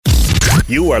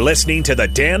You are listening to The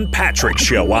Dan Patrick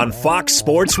Show on Fox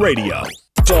Sports Radio.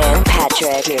 Dan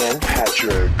Patrick. Dan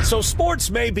Patrick. So sports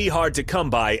may be hard to come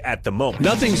by at the moment.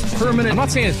 Nothing's permanent. I'm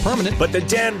not saying it's permanent. But the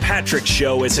Dan Patrick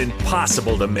Show is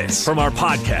impossible to miss. From our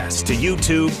podcast to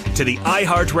YouTube to the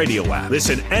iHeartRadio app.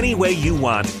 Listen any way you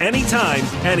want, anytime,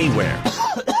 anywhere.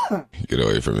 Get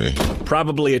away from me.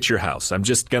 Probably at your house. I'm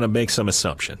just going to make some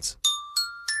assumptions.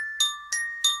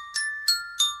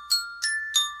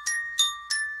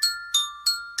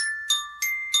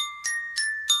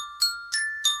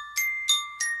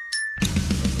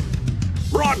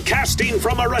 Broadcasting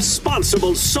from a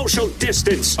responsible social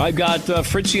distance. I've got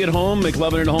Fritzy at home,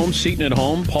 McLovin at home, Seaton at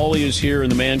home. Paulie is here in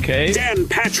the man cave. Dan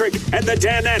Patrick and the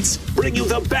Danettes bring you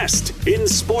the best in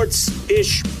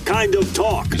sports-ish kind of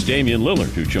talk. It's Damian Lillard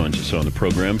who joins us on the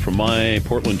program from my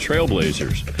Portland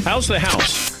Trailblazers. How's the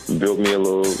house? Built me a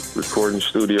little recording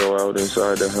studio out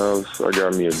inside the house. I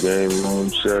got me a game room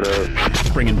set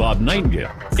up. Bringing Bob Nightingale.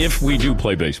 If we do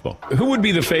play baseball, who would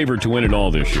be the favorite to win it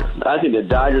all this year? I think the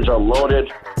Dodgers are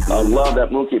loaded. I love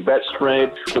that Mookie Betts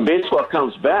trade. When baseball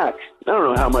comes back, I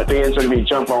don't know how much fans are going to be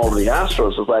jumping all over the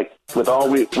Astros. It's like, with all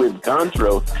we've gone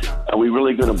through, are we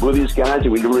really going to boo these guys?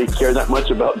 Do we really care that much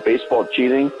about baseball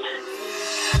cheating?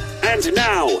 And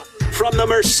now, from the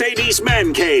Mercedes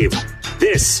Man Cave,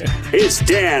 this is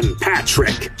Dan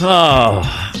Patrick. Oh,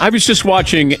 I was just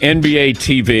watching NBA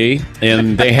TV,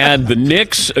 and they had the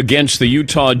Knicks against the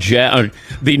Utah Jazz,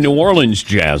 the New Orleans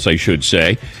Jazz, I should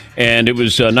say. And it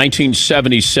was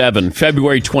 1977,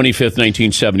 February 25th,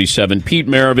 1977. Pete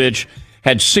Maravich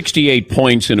had 68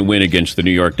 points in a win against the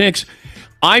New York Knicks.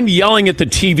 I'm yelling at the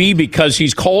TV because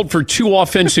he's called for 2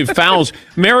 offensive fouls.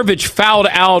 Maravich fouled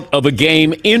out of a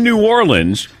game in New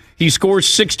Orleans. He scores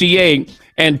 68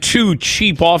 and 2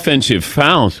 cheap offensive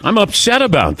fouls. I'm upset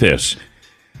about this.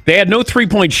 They had no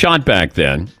three-point shot back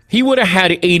then. He would have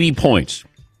had 80 points.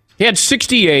 He had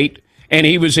 68, and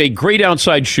he was a great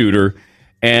outside shooter.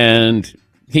 And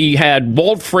he had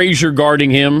Walt Frazier guarding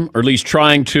him, or at least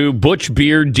trying to, Butch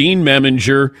Beard, Dean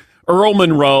Meminger, Earl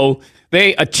Monroe.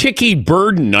 Tiki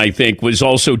Burden, I think, was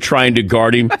also trying to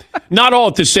guard him. Not all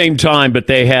at the same time, but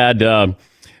they had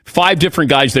 5 different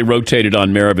guys they rotated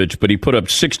on Maravich, but he put up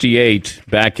 68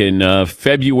 back in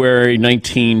February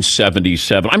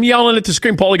 1977. I'm yelling at the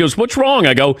screen. Paulie goes, "What's wrong?"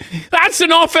 I go, That's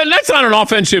not an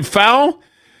offensive foul."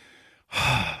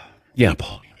 Yeah,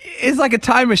 Paul. It's like a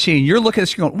time machine. You're looking at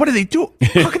this going, what do they do?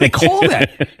 How can they call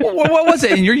that? What was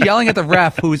it? And you're yelling at the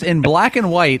ref who's in black and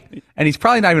white, and he's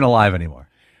probably not even alive anymore.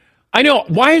 I know.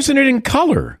 Why isn't it in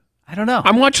color? I don't know.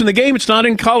 I'm watching the game. It's not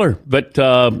in color. But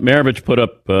Maravich put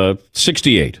up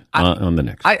 68 on the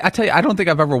Knicks. I tell you, I don't think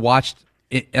I've ever watched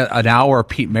an hour of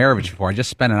Pete Maravich before. I just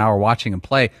spent an hour watching him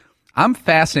play. I'm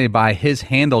fascinated by his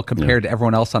handle compared to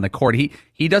everyone else on the court.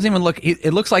 He doesn't even look –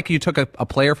 it looks like you took a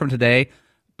player from today –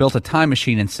 built a time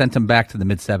machine and sent him back to the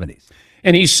mid-'70s.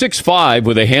 And he's 6'5"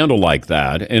 with a handle like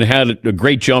that and had a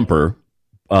great jumper,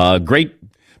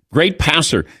 great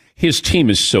passer. His team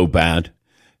is so bad.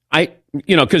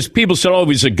 Because people said, oh,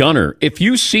 he's a gunner. If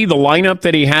you see the lineup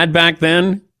that he had back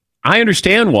then, I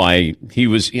understand why he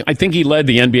was – I think he led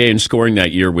the NBA in scoring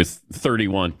that year with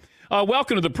 31.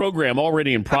 Welcome to the program,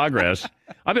 already in progress.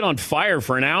 I've been on fire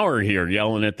for an hour here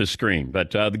yelling at the screen.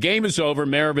 But the game is over.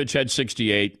 Maravich had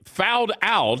 68. Fouled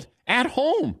out at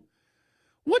home.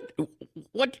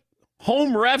 What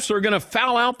home refs are going to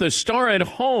foul out the star at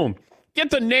home? Get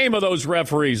the name of those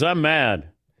referees. I'm mad.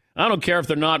 I don't care if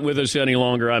they're not with us any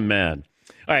longer. I'm mad.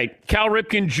 All right, Cal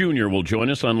Ripken Jr. will join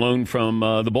us on loan from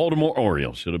the Baltimore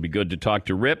Orioles. It'll be good to talk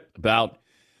to Rip about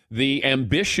the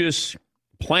ambitious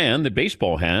plan that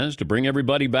baseball has to bring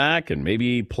everybody back and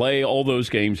maybe play all those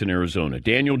games in Arizona.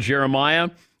 Daniel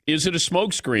Jeremiah, is it a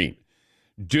smokescreen?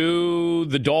 Do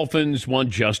the Dolphins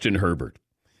want Justin Herbert?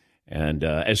 And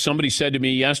as somebody said to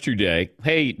me yesterday,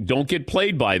 hey, don't get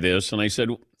played by this. And I said,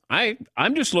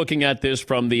 I'm just looking at this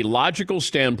from the logical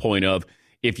standpoint of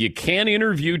if you can't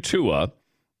interview Tua,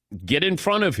 get in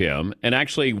front of him and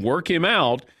actually work him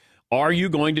out. Are you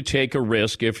going to take a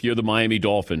risk if you're the Miami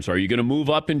Dolphins? Are you going to move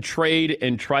up and trade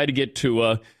and try to get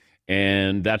Tua?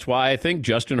 And that's why I think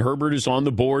Justin Herbert is on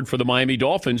the board for the Miami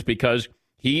Dolphins because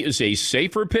he is a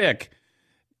safer pick.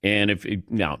 And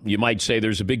now you might say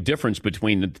there's a big difference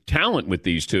between the talent with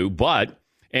these two,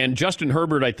 and Justin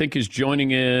Herbert, I think, is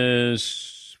joining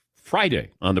us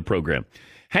Friday on the program.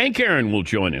 Hank Aaron will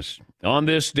join us on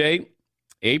this date,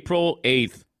 April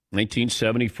 8th,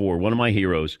 1974. One of my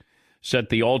heroes. Set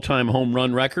the all-time home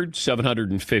run record,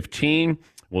 715.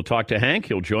 We'll talk to Hank.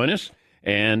 He'll join us.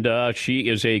 And she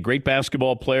is a great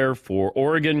basketball player for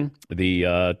Oregon.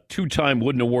 The two-time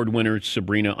Wooden Award winner,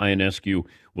 Sabrina Ionescu,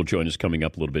 will join us coming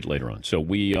up a little bit later on. So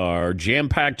we are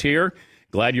jam-packed here.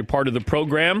 Glad you're part of the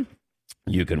program.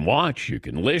 You can watch, you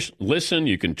can listen,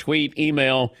 you can tweet,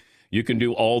 email, you can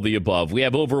do all the above. We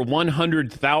have over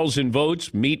 100,000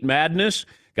 votes. Meet Madness.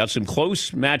 Got some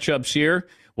close matchups here.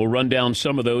 We'll run down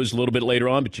some of those a little bit later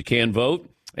on, but you can vote.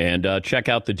 And check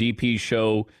out the DP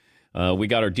Show. We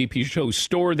got our DP Show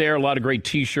store there. A lot of great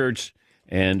T-shirts.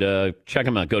 And check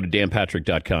them out. Go to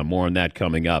danpatrick.com. More on that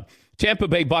coming up. Tampa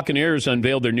Bay Buccaneers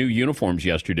unveiled their new uniforms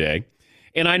yesterday.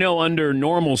 And I know under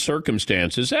normal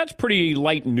circumstances, that's pretty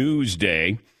light news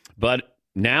day. But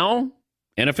now,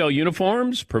 NFL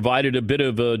uniforms provided a bit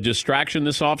of a distraction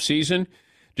this offseason.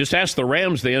 Just ask the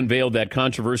Rams. They unveiled that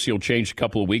controversial change a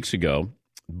couple of weeks ago.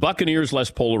 Buccaneers,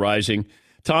 less polarizing.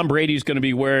 Tom Brady's going to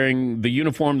be wearing the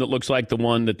uniform that looks like the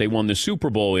one that they won the Super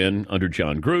Bowl in under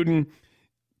John Gruden.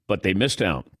 But they missed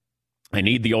out. I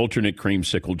need the alternate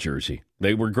creamsicle jersey.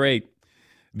 They were great.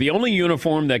 The only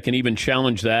uniform that can even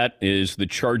challenge that is the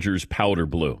Chargers powder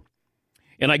blue.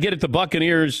 And I get it, the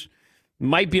Buccaneers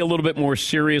might be a little bit more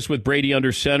serious with Brady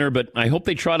under center, but I hope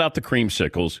they trot out the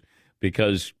creamsicles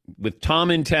because with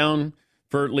Tom in town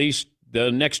for at least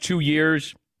the next 2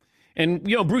 years, and,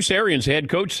 Bruce Arians, the head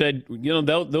coach, said,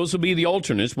 those will be the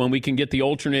alternates. When we can get the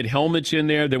alternate helmets in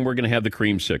there, then we're going to have the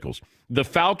creamsicles. The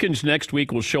Falcons next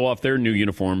week will show off their new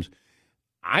uniforms.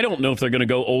 I don't know if they're going to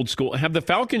go old school. Have the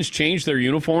Falcons changed their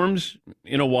uniforms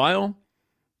in a while?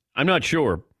 I'm not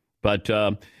sure, but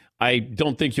I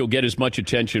don't think you'll get as much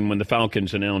attention when the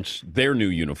Falcons announce their new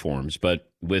uniforms.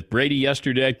 But with Brady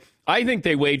yesterday, I think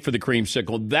they wait for the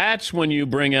creamsicle. That's when you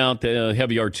bring out the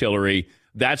heavy artillery.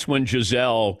 That's when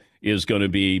Giselle is going to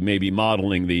be maybe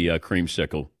modeling the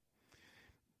creamsicle.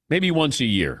 Maybe once a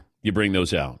year you bring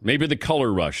those out. Maybe the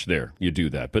color rush there, you do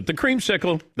that. But the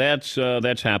creamsicle,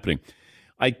 that's happening.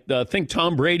 I think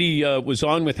Tom Brady was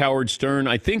on with Howard Stern.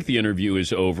 I think the interview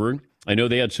is over. I know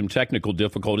they had some technical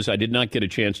difficulties. I did not get a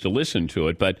chance to listen to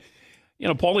it. But,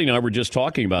 Paulie and I were just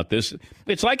talking about this.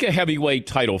 It's like a heavyweight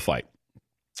title fight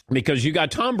because you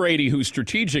got Tom Brady who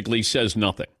strategically says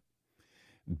nothing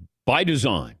by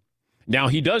design. Now,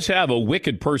 he does have a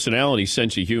wicked personality,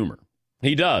 sense of humor.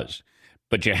 He does.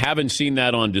 But you haven't seen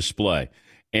that on display.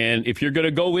 And if you're going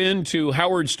to go into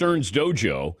Howard Stern's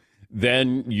dojo,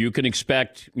 then you can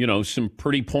expect, some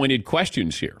pretty pointed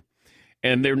questions here.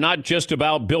 And they're not just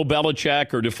about Bill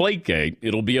Belichick or Deflategate.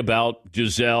 It'll be about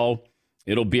Giselle.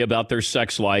 It'll be about their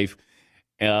sex life.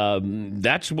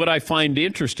 That's what I find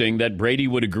interesting, that Brady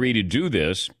would agree to do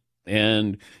this.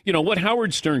 And, what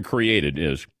Howard Stern created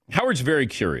is, Howard's very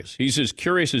curious. He's as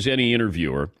curious as any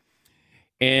interviewer.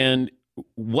 And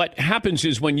what happens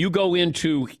is when you go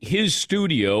into his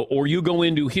studio or you go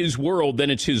into his world, then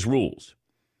it's his rules.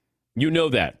 You know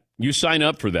that. You sign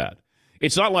up for that.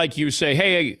 It's not like you say,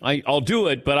 hey, I'll do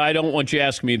it, but I don't want you to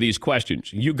ask me these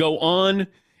questions. You go on.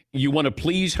 You want to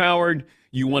please Howard.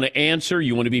 You want to answer.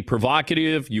 You want to be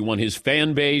provocative. You want his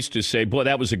fan base to say, boy,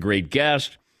 that was a great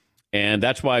guest. And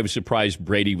that's why I was surprised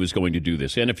Brady was going to do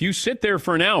this. And if you sit there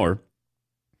for an hour,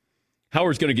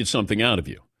 Howard's going to get something out of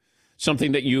you.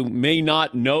 Something that you may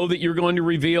not know that you're going to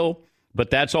reveal, but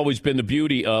that's always been the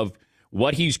beauty of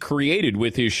what he's created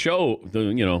with his show,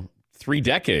 3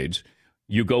 decades.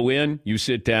 You go in, you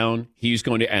sit down, he's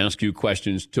going to ask you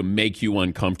questions to make you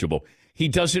uncomfortable. He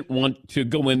doesn't want to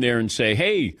go in there and say,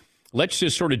 hey, let's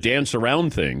just sort of dance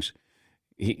around things.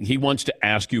 He wants to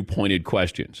ask you pointed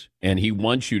questions, and he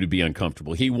wants you to be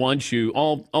uncomfortable. He wants you,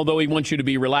 although he wants you to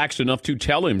be relaxed enough to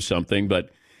tell him something,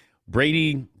 but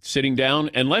Brady sitting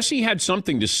down, unless he had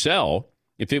something to sell,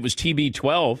 if it was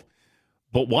TB12,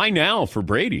 but why now for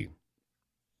Brady?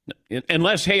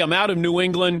 Unless, hey, I'm out of New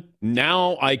England,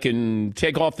 now I can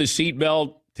take off the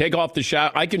seatbelt, take off the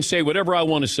shot, I can say whatever I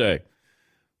want to say.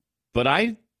 But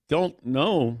I don't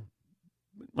know.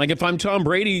 Like, if I'm Tom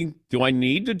Brady, do I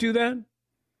need to do that?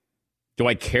 Do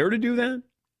I care to do that?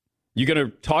 You going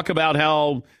to talk about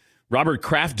how Robert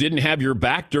Kraft didn't have your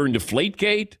back during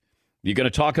Deflategate? You're going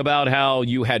to talk about how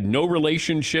you had no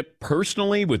relationship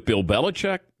personally with Bill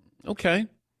Belichick? Okay.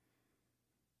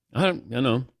 I don't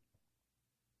know.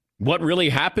 What really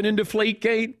happened in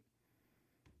Deflategate?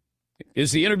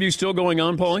 Is the interview still going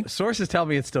on, Paulie? Sources tell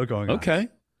me it's still going on. Okay.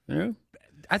 Yeah.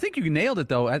 I think you nailed it,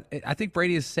 though. I think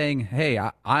Brady is saying, hey,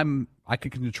 I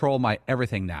can control my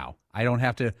everything now. I don't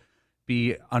have to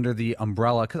be under the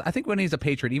umbrella. Because I think when he's a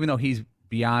Patriot, even though he's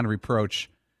beyond reproach,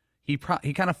 he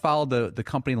kind of followed the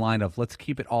company line of let's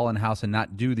keep it all in-house and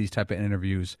not do these type of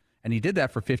interviews. And he did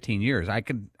that for 15 years. I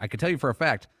could tell you for a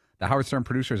fact The Howard Stern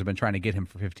producers have been trying to get him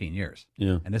for 15 years.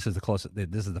 Yeah. And this is the closest.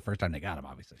 This is the first time they got him,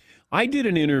 obviously. I did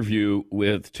an interview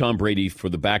with Tom Brady for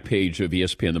the back page of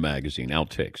ESPN, the magazine,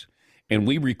 Outtakes, and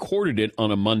we recorded it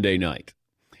on a Monday night.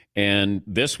 And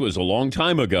this was a long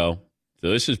time ago.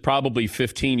 So this is probably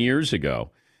 15 years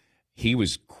ago. He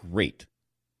was great.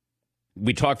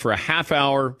 We talked for a half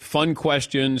hour, fun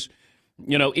questions.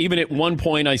 You know, even at one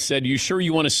point I said, "You sure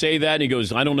you want to say that?" And he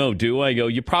goes, "I don't know, do I?" I go,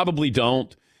 "You probably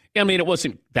don't." I mean, it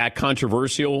wasn't that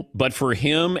controversial, but for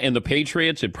him and the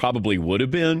Patriots, it probably would have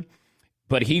been.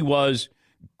 But he was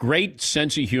great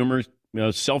sense of humor,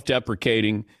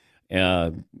 self-deprecating,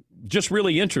 just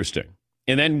really interesting.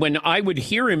 And then when I would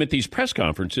hear him at these press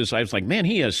conferences, I was like, man,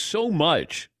 he has so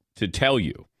much to tell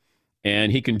you.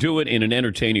 And he can do it in an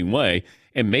entertaining way.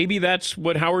 And maybe that's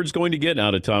what Howard's going to get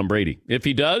out of Tom Brady. If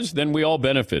he does, then we all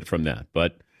benefit from that.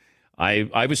 But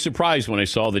I was surprised when I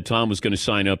saw that Tom was going to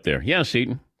sign up there. Yeah,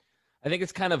 Seton. I think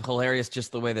it's kind of hilarious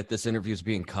just the way that this interview is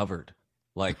being covered.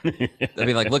 Like, I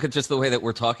mean, like, look at just the way that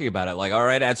we're talking about it. Like, all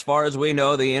right, as far as we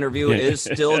know, the interview is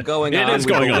still going on.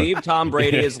 We believe Tom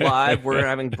Brady is live. We're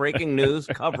having breaking news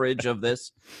coverage of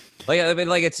this. Like, I mean,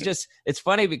 like, it's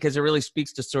funny because it really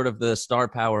speaks to sort of the star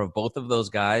power of both of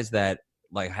those guys that,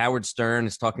 like, Howard Stern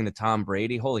is talking to Tom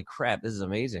Brady. Holy crap, this is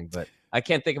amazing. But I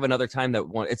can't think of another time that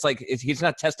it's like he's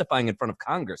not testifying in front of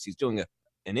Congress. He's doing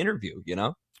an interview, you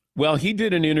know? Well, he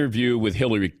did an interview with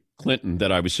Hillary Clinton that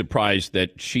I was surprised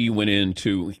that she went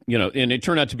into, and it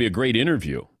turned out to be a great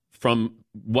interview from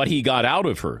what he got out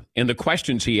of her and the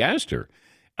questions he asked her.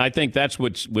 I think that's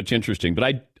what's interesting.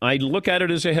 But I look at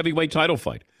it as a heavyweight title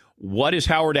fight. What is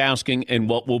Howard asking and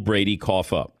what will Brady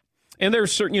cough up? And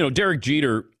there's certain, Derek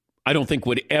Jeter, I don't think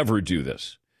would ever do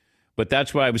this. But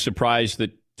that's why I was surprised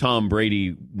that Tom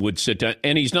Brady would sit down.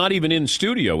 And he's not even in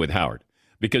studio with Howard.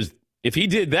 Because if he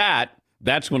did that,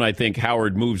 that's when I think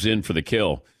Howard moves in for the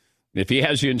kill. If he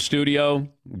has you in studio,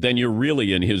 then you're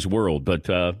really in his world. But,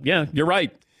 yeah, you're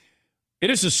right. It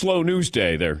is a slow news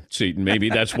day there, Seton. Maybe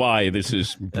that's why this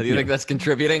is... Do you think that's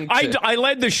contributing? I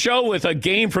led the show with a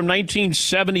game from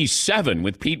 1977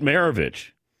 with Pete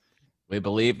Maravich. We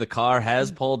believe the car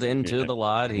has pulled into the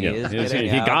lot. He is getting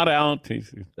out. He got out.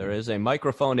 There is a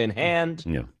microphone in hand.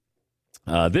 Yeah.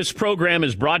 This program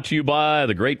is brought to you by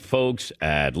the great folks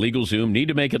at LegalZoom. Need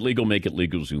to make it legal? Make it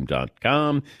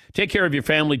LegalZoom.com. Take care of your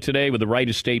family today with the right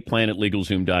estate plan at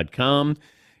LegalZoom.com.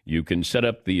 You can set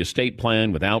up the estate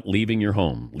plan without leaving your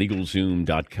home.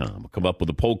 LegalZoom.com. We'll come up with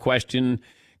a poll question.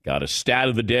 Got a stat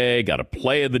of the day. Got a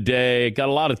play of the day. Got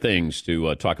a lot of things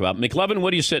to talk about. McLevin,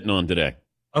 what are you sitting on today?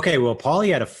 Okay, well,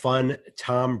 Paulie had a fun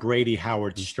Tom Brady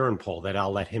Howard Stern poll that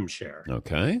I'll let him share.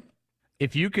 Okay.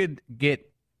 If you could get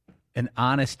an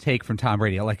honest take from Tom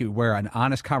Brady, like where an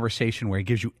honest conversation where he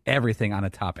gives you everything on a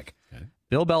topic. Okay.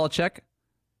 Bill Belichick,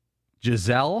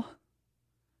 Giselle,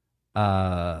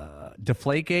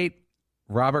 Deflategate,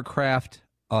 Robert Kraft,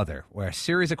 other, where a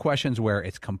series of questions where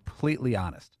it's completely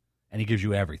honest and he gives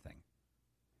you everything.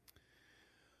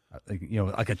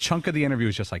 Like a chunk of the interview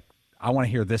is just like, I want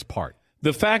to hear this part.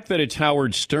 The fact that it's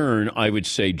Howard Stern, I would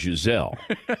say Giselle.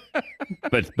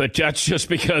 but that's just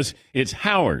because it's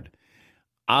Howard.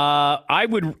 I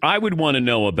would want to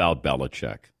know about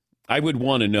Belichick. I would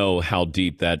want to know how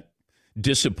deep that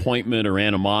disappointment or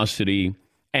animosity,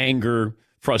 anger,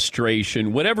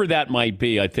 frustration, whatever that might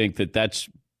be. I think that's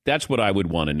what I would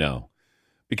want to know,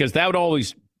 because that'll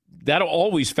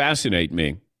always fascinate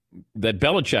me. That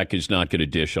Belichick is not going to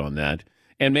dish on that,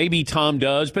 and maybe Tom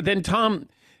does. But then Tom,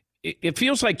 it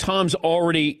feels like Tom's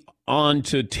already on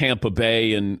to Tampa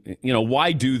Bay, and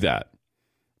why do that?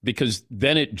 Because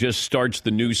then it just starts the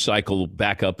news cycle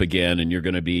back up again, and you're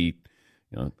going to be,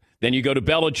 then you go to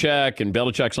Belichick, and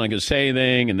Belichick's not going to say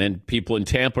anything, and then people in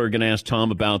Tampa are going to ask Tom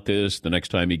about this the next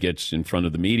time he gets in front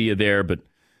of the media there, but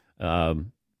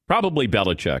probably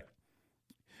Belichick.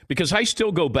 Because I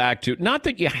still go back to, not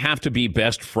that you have to be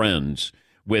best friends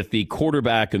with the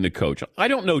quarterback and the coach. I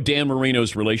don't know Dan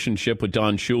Marino's relationship with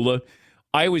Don Shula.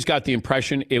 I always got the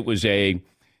impression it was a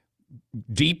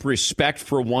deep respect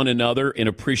for one another and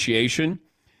appreciation.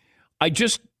 I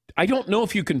don't know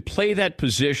if you can play that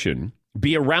position,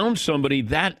 be around somebody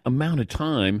that amount of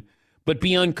time, but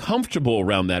be uncomfortable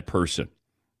around that person.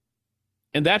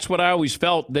 And that's what I always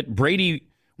felt, that Brady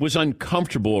was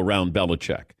uncomfortable around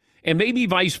Belichick, and maybe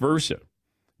vice versa.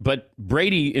 But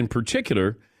Brady in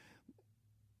particular,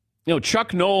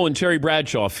 Chuck Noll and Terry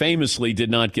Bradshaw famously did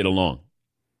not get along.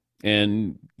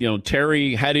 And,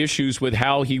 Terry had issues with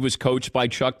how he was coached by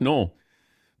Chuck Noll.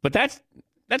 But that's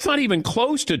not even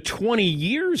close to 20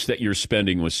 years that you're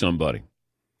spending with somebody.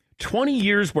 20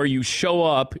 years where you show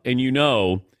up and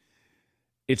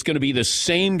it's going to be the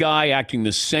same guy acting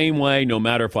the same way, no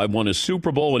matter if I won a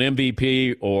Super Bowl, an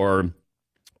MVP, or,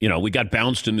 we got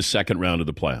bounced in the second round of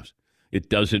the playoffs. It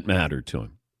doesn't matter to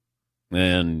him.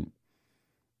 And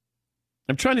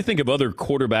I'm trying to think of other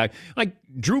quarterback like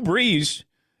Drew Brees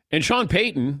and Sean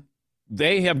Payton.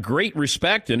 They have great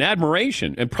respect and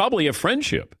admiration and probably a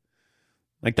friendship.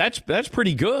 Like that's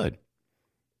pretty good.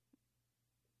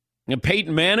 And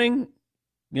Peyton Manning,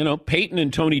 Peyton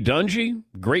and Tony Dungy,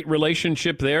 great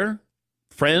relationship there.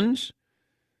 Friends.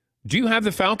 Do you have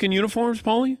the Falcon uniforms,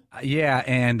 Paulie? Yeah,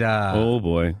 and oh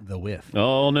boy, the whiff.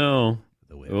 Oh no,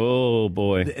 the whiff. Oh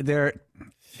boy,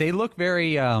 they look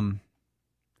very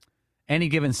Any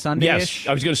Given Sunday-ish. Yes,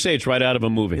 I was going to say it's right out of a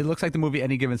movie. It looks like the movie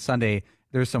Any Given Sunday.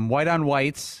 There's some white on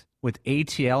whites with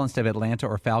ATL instead of Atlanta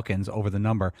or Falcons over the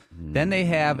number. Then they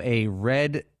have a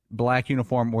red-black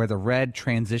uniform where the red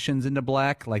transitions into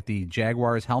black, like the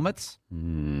Jaguars helmets.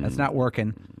 That's not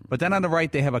working. But then on the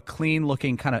right, they have a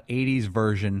clean-looking kind of 80s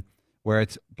version where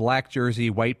it's black jersey,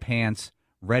 white pants,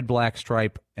 red-black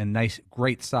stripe, and nice,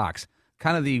 great socks.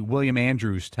 Kind of the William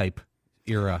Andrews type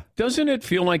era. Doesn't it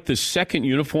feel like the second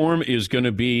uniform is going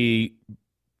to be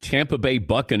Tampa Bay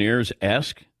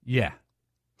Buccaneers-esque? Yeah.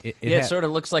 It sort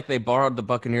of looks like they borrowed the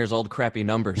Buccaneers' old crappy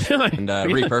numbers and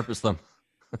repurposed them.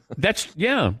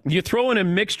 You throw in a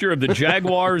mixture of the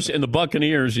Jaguars and the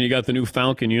Buccaneers, and you got the new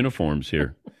Falcon uniforms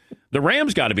here. The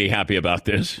Rams got to be happy about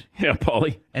this. Yeah,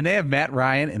 Paulie. And they have Matt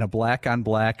Ryan in a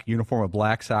black-on-black uniform with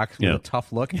black socks with a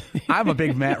tough look. I'm a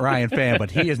big Matt Ryan fan, but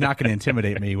he is not going to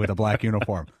intimidate me with a black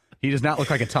uniform. He does not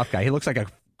look like a tough guy. He looks like a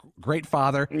great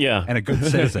father and a good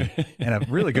citizen and a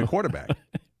really good quarterback.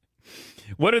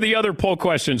 What are the other poll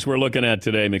questions we're looking at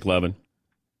today, McLevin?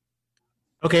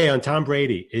 Okay, on Tom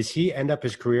Brady, is he end up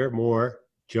his career more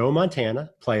Joe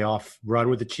Montana, playoff run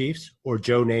with the Chiefs, or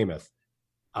Joe Namath,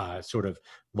 sort of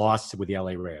lost with the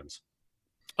LA Rams?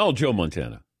 Oh, Joe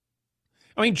Montana.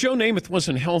 I mean, Joe Namath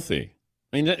wasn't healthy.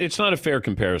 I mean, it's not a fair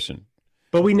comparison.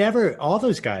 But we never, all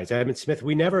those guys, Emmitt Smith,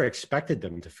 we never expected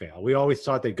them to fail. We always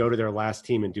thought they'd go to their last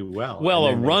team and do well. Well,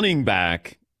 a running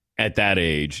back at that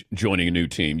age, joining a new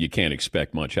team, you can't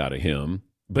expect much out of him.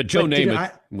 But Joe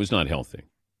Namath was not healthy.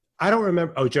 I don't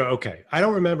remember. Oh, Joe, okay. I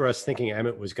don't remember us thinking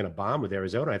Emmitt was going to bomb with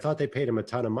Arizona. I thought they paid him a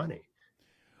ton of money.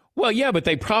 Well, yeah, but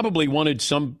they probably wanted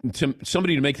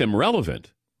somebody to make them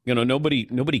relevant.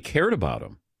 Nobody cared about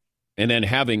him. And then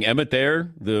having Emmitt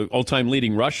there, the all-time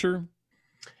leading rusher.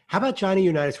 How about Johnny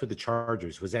Unitas with the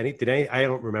Chargers? I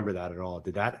don't remember that at all.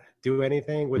 Did that do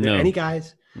anything? Were there any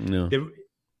guys? No.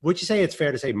 Would you say it's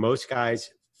fair to say most guys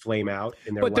flame out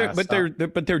in their last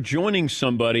stop? But they're joining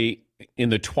somebody in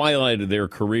the twilight of their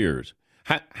careers.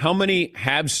 How many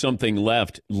have something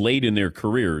left late in their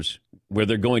careers where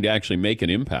they're going to actually make an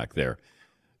impact there?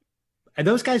 And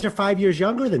those guys are 5 years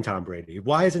younger than Tom Brady.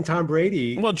 Why isn't Tom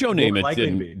Brady? Well, Joe Namath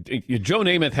didn't. Joe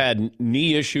Namath had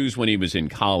knee issues when he was in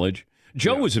college.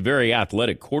 Joe was a very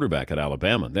athletic quarterback at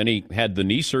Alabama. Then he had the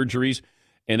knee surgeries,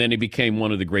 and then he became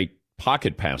one of the great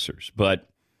pocket passers. But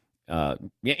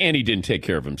and he didn't take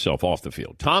care of himself off the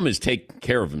field. Tom has taken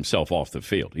care of himself off the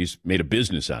field. He's made a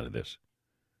business out of this.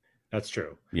 That's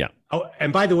true. Yeah. Oh,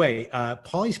 and by the way,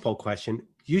 Paulie's poll question,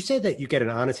 you said that you get an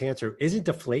honest answer. Isn't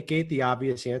Deflategate the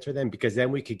obvious answer then? Because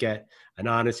then we could get an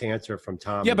honest answer from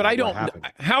Tom. Yeah, but I don't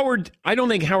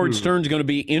think Howard Stern's going to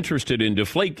be interested in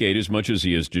Deflategate as much as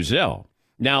he is Giselle.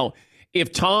 Now,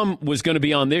 if Tom was going to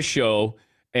be on this show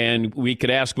and we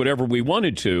could ask whatever we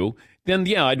wanted to, then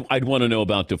I'd want to know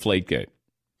about Deflategate.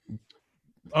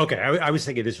 Okay, I was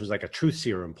thinking this was like a truth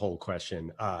serum poll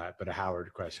question, but a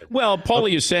Howard question. Well,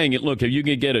 Paulie is saying it. Look, if you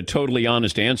could get a totally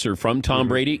honest answer from Tom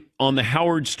Brady on the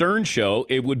Howard Stern show,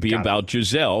 it would be about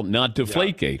Giselle, not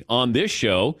Deflategate. Yeah. On this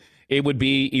show, it would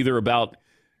be either about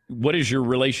what is your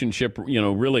relationship,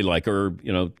 really like, or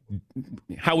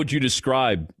how would you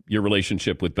describe your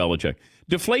relationship with Belichick?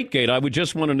 Deflategate, I would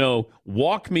just want to know.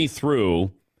 Walk me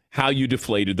through how you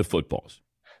deflated the footballs.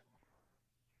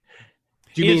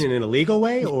 Do you mean in an illegal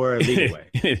way or a legal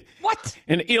way? What?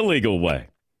 An illegal way.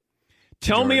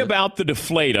 Tell me about the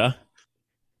deflator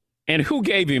and who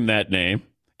gave him that name.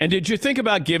 And did you think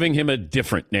about giving him a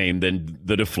different name than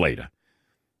the deflator?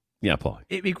 Yeah, Paul.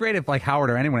 It'd be great if Howard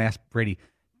or anyone asked Brady,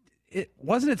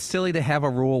 wasn't it silly to have a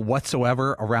rule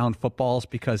whatsoever around footballs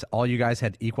because all you guys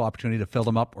had equal opportunity to fill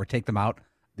them up or take them out,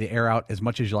 the air out as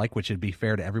much as you like, which would be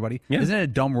fair to everybody? Yeah. Isn't it a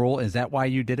dumb rule? Is that why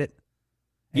you did it?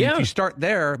 And if you start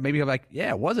there, maybe you're like,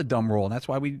 it was a dumb rule, and that's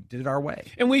why we did it our way.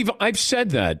 And I've said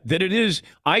that it is,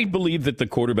 I believe that the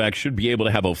quarterback should be able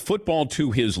to have a football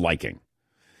to his liking.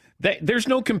 There's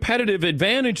no competitive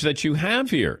advantage that you have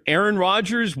here. Aaron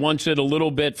Rodgers wants it a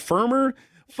little bit firmer.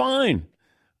 Fine.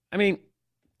 I mean,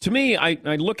 To me, I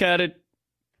look at it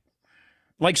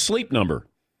like Sleep Number.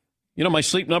 You know, my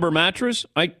Sleep Number mattress,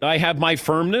 I have my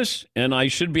firmness, and I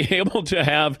should be able to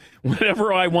have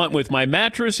whatever I want with my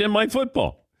mattress and my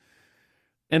football.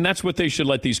 And that's what they should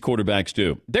let these quarterbacks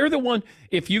do. They're the one,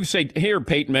 if you say, here,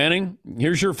 Peyton Manning,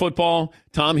 here's your football.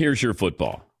 Tom, here's your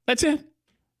football. That's it.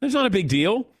 It's not a big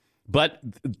deal. But,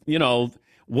 you know,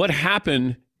 what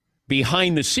happened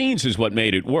behind the scenes is what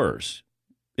made it worse.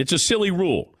 It's a silly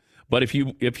rule. But if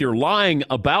you're lying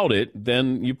about it,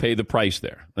 then you pay the price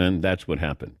there. And that's what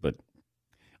happened. But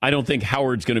I don't think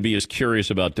Howard's going to be as curious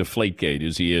about Deflategate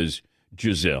as he is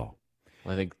Giselle.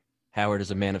 Well, I think Howard is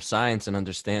a man of science and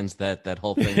understands that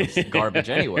whole thing is garbage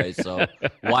anyway. So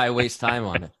why waste time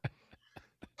on it?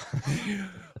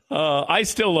 I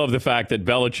still love the fact that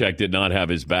Belichick did not have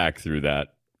his back through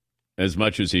that as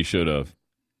much as he should have.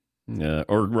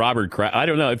 Or Robert Kraft. I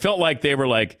don't know. It felt like they were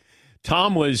like,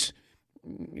 Tom was...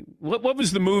 What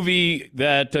was the movie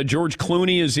that George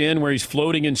Clooney is in where he's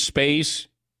floating in space?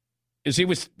 Is he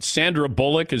with Sandra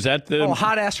Bullock? Is that the...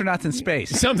 Hot Astronauts in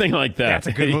Space. Something like that. That's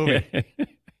a good movie.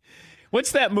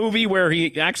 What's that movie where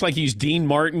he acts like he's Dean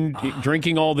Martin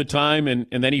drinking all the time and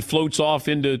then he floats off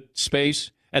into space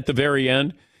at the very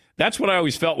end? That's what I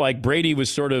always felt like. Brady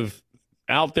was sort of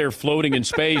out there floating in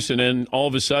space and then all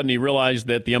of a sudden he realized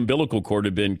that the umbilical cord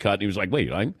had been cut and he was like,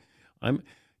 wait, I'm...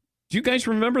 Do you guys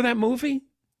remember that movie?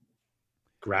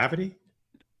 Gravity?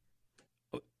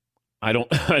 I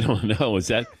don't know. Is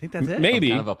that? I think that's it. Maybe.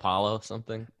 Some kind of Apollo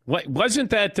something. What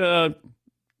wasn't that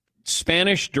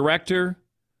Spanish director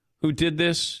who did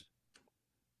this?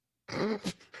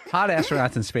 Hot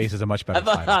Astronauts in Space is a much better I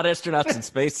thought title. Hot Astronauts in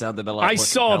Space sounded a lot I more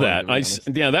saw compelling,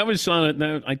 that. That was on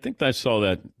it. I think I saw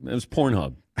that. It was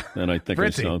Pornhub. And I think I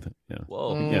saw that. Yeah.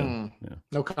 Whoa. Yeah.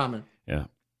 No comment. Yeah.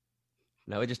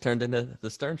 Now it just turned into the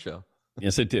Stern Show.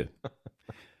 Yes, it did.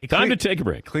 Time to take a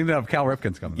break. Clean it up. Cal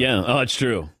Ripken's coming. Yeah. Oh, it's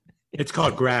true. It's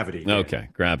called Gravity. Okay.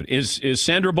 Gravity. Is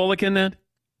Sandra Bullock in that?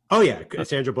 Oh, yeah.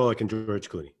 Sandra Bullock and George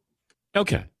Clooney.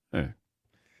 Okay. All right.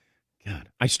 God.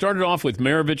 I started off with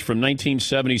Maravich from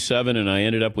 1977, and I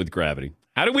ended up with Gravity.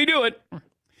 How do we do it?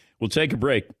 We'll take a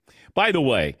break. By the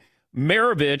way,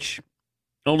 Maravich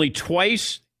only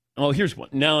twice. Oh, here's one.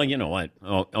 No, you know what?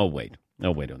 I'll wait.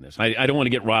 I'll wait on this. I don't want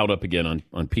to get riled up again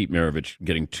on Pete Maravich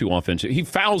getting too offensive. He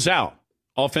fouls out.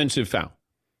 Offensive foul.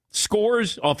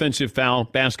 Scores, offensive foul.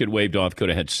 Basket waved off. Could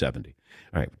have had 70.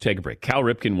 All right, we'll take a break. Cal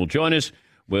Ripken will join us.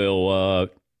 We'll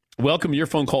welcome your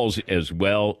phone calls as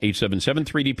well.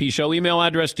 877-3DP-SHOW. Email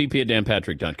address,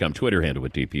 dp@danpatrick.com. Twitter handle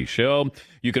at DP Show.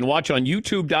 You can watch on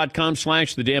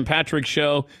youtube.com/The Dan Patrick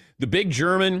Show. The big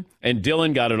German and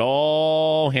Dylan got it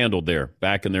all handled there,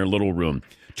 back in their little room.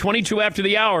 22 after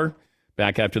the hour.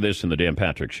 Back after this in the Dan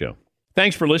Patrick Show.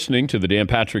 Thanks for listening to the Dan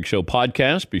Patrick Show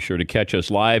podcast. Be sure to catch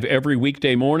us live every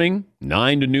weekday morning,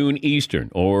 9 to noon Eastern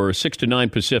or 6 to 9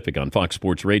 Pacific on Fox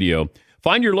Sports Radio.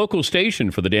 Find your local station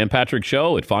for the Dan Patrick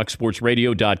Show at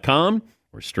foxsportsradio.com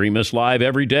or stream us live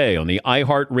every day on the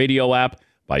iHeartRadio app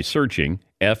by searching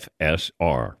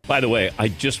FSR. By the way, I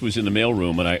just was in the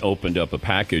mailroom and I opened up a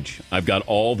package. I've got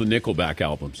all the Nickelback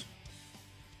albums.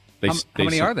 How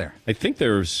many are there? I think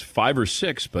there's 5 or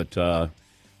 6, but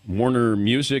Warner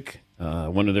Music,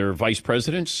 one of their vice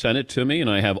presidents, sent it to me, and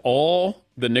I have all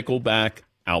the Nickelback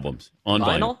albums on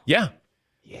vinyl. Yeah.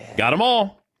 Got them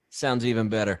all. Sounds even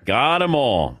better. Got them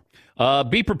all.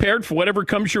 Be prepared for whatever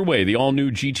comes your way. The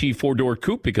all-new GT 4-door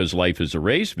coupe, because life is a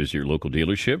race. Visit your local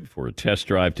dealership for a test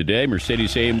drive today.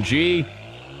 Mercedes-AMG.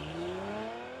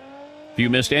 If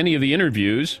you missed any of the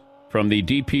interviews from the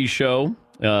DP Show,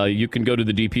 you can go to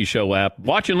the DP Show app.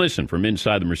 Watch and listen from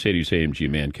inside the Mercedes-AMG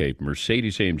Man Cave.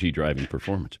 Mercedes-AMG driving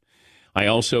performance. I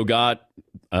also got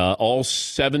all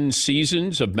 7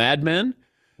 seasons of Mad Men.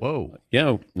 Whoa.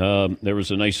 Yeah. There was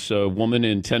a nice woman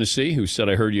in Tennessee who said,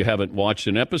 I heard you haven't watched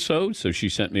an episode, so she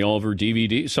sent me all of her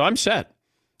DVDs. So I'm set.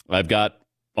 I've got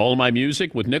all of my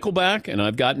music with Nickelback, and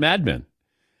I've got Mad Men.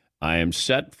 I am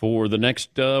set for the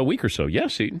next week or so.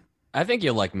 Yes, Eaton? I think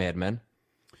you'll like Mad Men.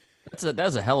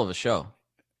 That's a hell of a show.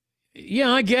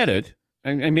 Yeah, I get it.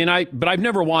 But I've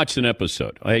never watched an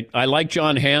episode. I like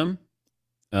John Hamm.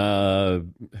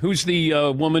 Who's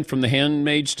the woman from The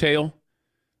Handmaid's Tale?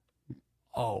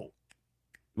 Oh.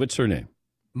 What's her name?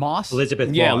 Moss? Elizabeth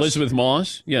Moss. Yeah, Elizabeth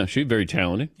Moss. Yeah, she's very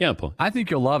talented. Yeah, Paul. I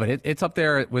think you'll love it. It's up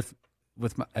there with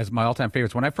as my all-time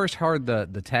favorites. When I first heard the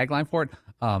tagline for it,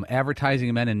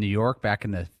 advertising men in New York back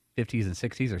in the 50s and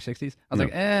 60s or 60s, I was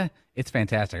like, it's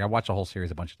fantastic. I watched the whole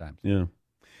series a bunch of times. Yeah.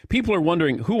 People are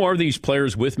wondering, who are these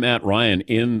players with Matt Ryan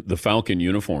in the Falcon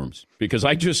uniforms? Because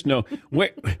I just know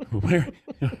where's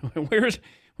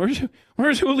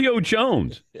Where's Julio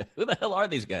Jones? Who the hell are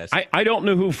these guys? I don't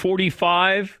know who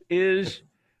 45 is.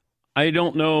 I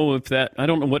don't know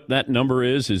what that number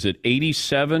is. Is it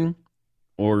 87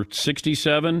 or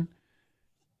 67?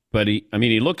 But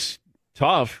he looks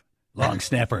tough. Long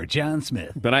snapper John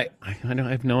Smith. But I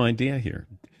have no idea here.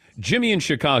 Jimmy in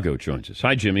Chicago joins us.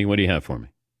 Hi, Jimmy. What do you have for me?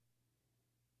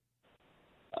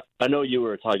 I know you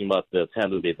were talking about the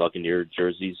Tampa Bay Buccaneer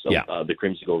jerseys, the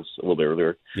creamsicles a little bit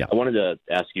earlier. Yeah. I wanted to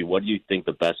ask you, what do you think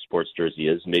the best sports jersey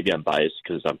is? Maybe I'm biased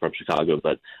because I'm from Chicago,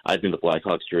 but I think the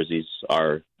Blackhawks jerseys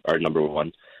are number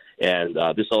one. And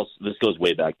this goes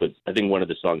way back, but I think one of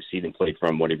the songs Steven played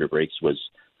from one of your breaks was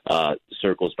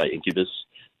Circles by Incubus,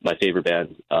 my favorite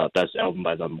band, best album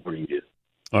by them, Morning Dew.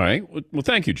 All right. Well,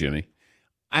 thank you, Jimmy.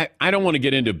 I don't want to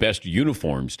get into best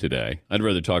uniforms today. I'd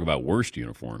rather talk about worst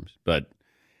uniforms, but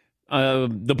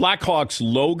the Blackhawks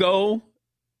logo,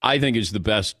 I think, is the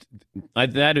best.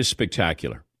 That is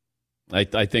spectacular.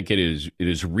 I think it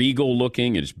is regal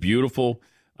looking. It is beautiful.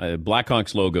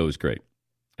 Blackhawks logo is great.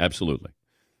 Absolutely.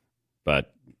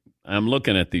 But I'm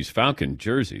looking at these Falcon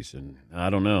jerseys, and I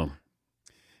don't know.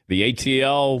 The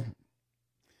ATL,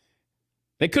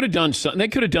 they could have done something. They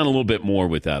could have done a little bit more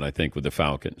with that, I think, with the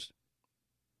Falcons.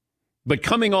 But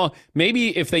coming off,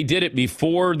 maybe if they did it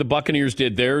before the Buccaneers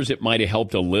did theirs, it might have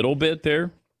helped a little bit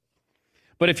there.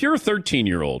 But if you're a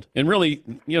 13-year-old, and really,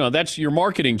 that's you're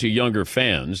marketing to younger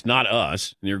fans, not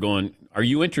us, and you're going, are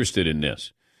you interested in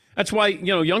this? That's why,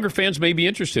 younger fans may be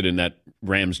interested in that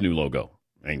Rams new logo.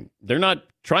 I mean, they're not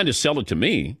trying to sell it to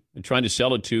me. They're trying to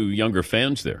sell it to younger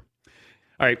fans there.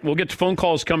 All right, we'll get to phone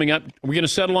calls coming up. We're going to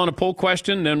settle on a poll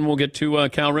question, then we'll get to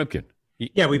Cal Ripken.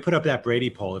 Yeah, we put up that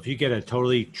Brady poll. If you get a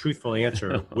totally truthful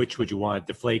answer, which would you want?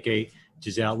 Deflategate,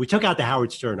 Giselle? We took out the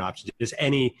Howard Stern option. Just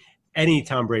any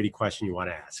Tom Brady question you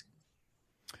want to ask.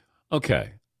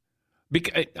 Okay.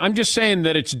 I'm just saying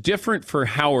that it's different for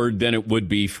Howard than it would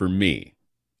be for me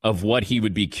of what he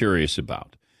would be curious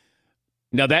about.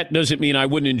 Now, that doesn't mean I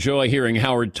wouldn't enjoy hearing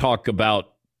Howard talk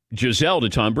about Giselle to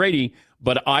Tom Brady,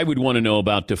 but I would want to know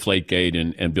about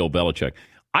Deflategate and Bill Belichick.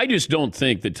 I just don't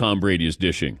think that Tom Brady is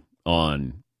dishing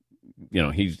on,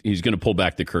 he's going to pull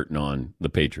back the curtain on the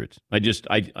Patriots. I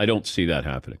don't see that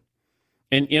happening.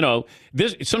 And,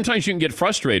 sometimes you can get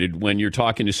frustrated when you're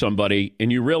talking to somebody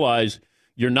and you realize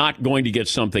you're not going to get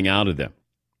something out of them.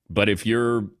 But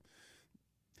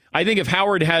I think if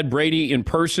Howard had Brady in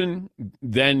person,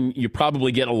 then you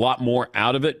probably get a lot more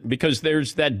out of it because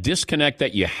there's that disconnect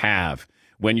that you have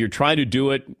when you're trying to do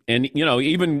it. And,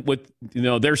 even with,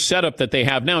 their setup that they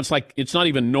have now, it's like it's not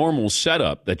even normal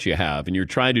setup that you have. And you're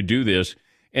trying to do this,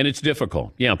 and it's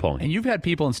difficult. Yeah, Paul. And you've had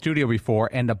people in studio before,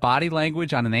 and the body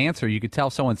language on an answer, you could tell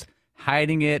someone's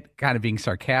hiding it, kind of being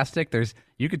sarcastic.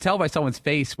 You could tell by someone's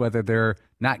face whether they're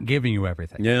not giving you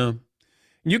everything. Yeah.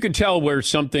 You can tell where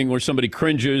somebody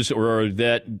cringes or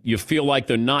that you feel like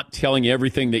they're not telling you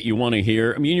everything that you want to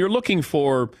hear. I mean, you're looking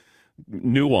for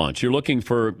nuance. You're looking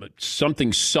for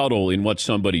something subtle in what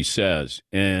somebody says.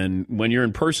 And when you're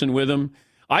in person with them,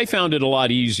 I found it a lot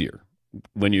easier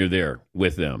when you're there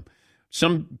with them.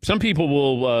 Some people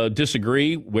will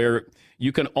disagree where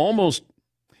you can almost,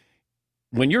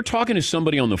 when you're talking to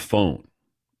somebody on the phone,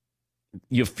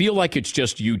 you feel like it's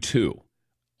just you two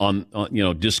on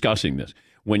discussing this.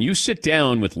 When you sit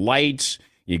down with lights,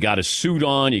 you got a suit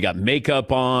on, you got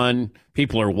makeup on,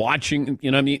 people are watching,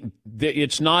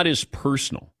 it's not as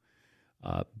personal.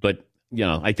 But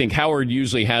I think Howard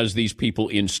usually has these people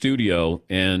in studio,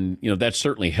 and, that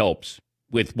certainly helps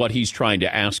with what he's trying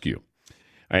to ask you.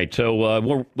 All right, so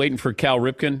we're waiting for Cal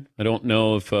Ripken. I don't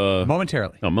know if...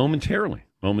 Momentarily. No, momentarily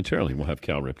we'll have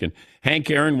Cal Ripken.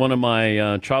 Hank Aaron, one of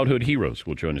my childhood heroes,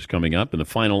 will join us coming up in the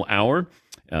final hour.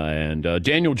 And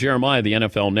Daniel Jeremiah, the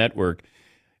NFL Network.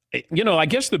 I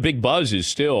guess the big buzz is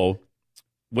still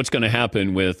what's going to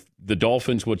happen with the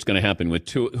Dolphins, what's going to happen with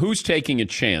Tua, who's taking a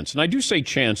chance. And I do say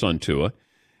chance on Tua.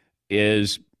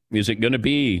 Is it going to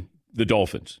be the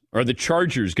Dolphins? Are the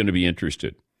Chargers going to be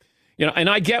interested? And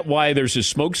I get why there's a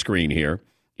smokescreen here.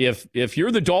 If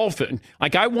you're the Dolphin,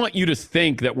 I want you to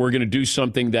think that we're going to do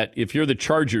something that if you're the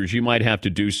Chargers, you might have to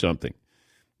do something.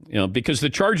 Because the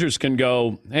Chargers can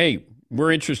go, hey,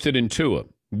 we're interested in Tua.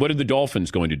 What are the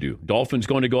Dolphins going to do? Dolphins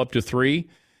going to go up to 3?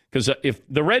 Because if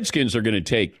the Redskins are going to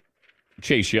take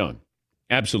Chase Young,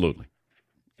 absolutely.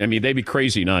 I mean, they'd be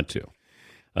crazy not to.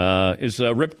 Is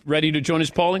Rip ready to join us,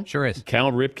 Paulie? Sure is.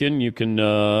 Cal Ripken. You can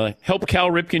help Cal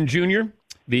Ripken Jr.,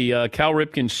 the Cal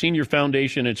Ripken Senior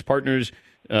Foundation and its partners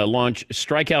launch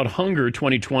Strikeout Hunger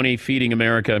 2020, feeding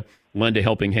America. Lend a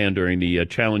helping hand during the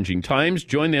challenging times.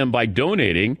 Join them by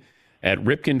donating at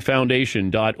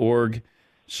ripkenfoundation.org.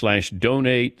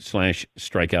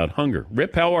 donate/strikeout-hunger.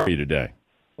 Rip, how are you today?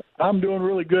 I'm doing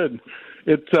really good.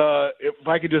 If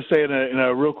I could just say in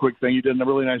a real quick thing, you did a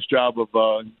really nice job of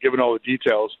giving all the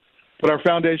details. But our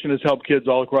foundation has helped kids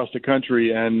all across the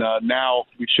country, and now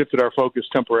we've shifted our focus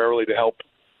temporarily to help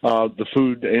the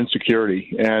food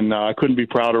insecurity. And I couldn't be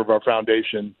prouder of our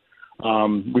foundation.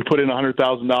 We put in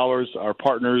 $100,000. Our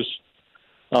partners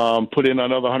put in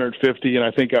another $150,000, and I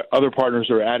think other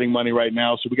partners are adding money right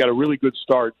now. So we got a really good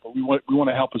start. But we want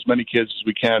to help as many kids as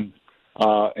we can,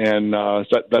 and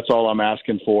that's all I'm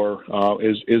asking for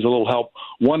is a little help.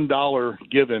 $1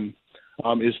 given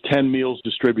is 10 meals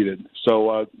distributed.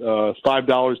 So $5,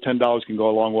 $10 can go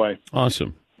a long way.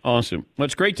 Awesome. Well,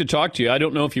 it's great to talk to you. I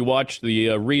don't know if you watched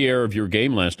the re-air of your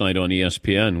game last night on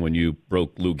ESPN when you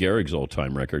broke Lou Gehrig's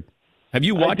all-time record. Have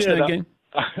you watched that game?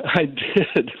 I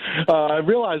did. I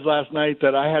realized last night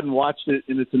that I hadn't watched it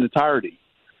in its entirety,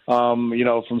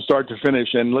 from start to finish.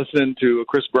 And listening to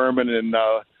Chris Berman and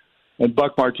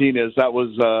Buck Martinez, that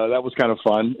was kind of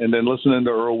fun. And then listening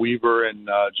to Earl Weaver and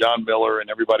John Miller and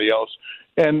everybody else,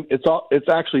 and it's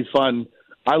actually fun.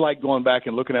 I like going back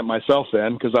and looking at myself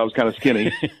then because I was kind of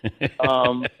skinny.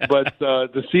 But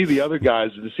to see the other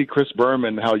guys, to see Chris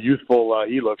Berman, how youthful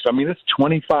he looks. I mean, it's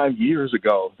 25 years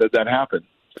ago that happened.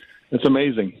 It's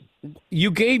amazing. You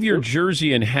gave your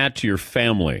jersey and hat to your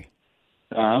family.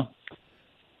 Uh-huh.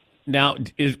 Now,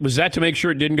 was that to make sure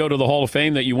it didn't go to the Hall of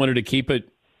Fame, that you wanted to keep it?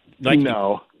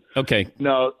 No. Okay.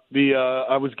 No,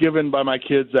 I was given by my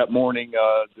kids that morning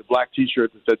the black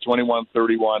T-shirt that said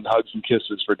 2131 hugs and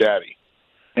kisses for Daddy.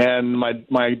 And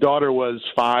my daughter was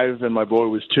 5 and my boy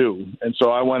was 2. And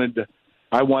so I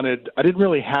didn't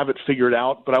really have it figured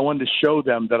out, but I wanted to show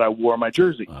them that I wore my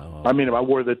jersey. Oh. I mean, I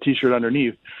wore the T-shirt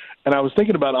underneath. And I was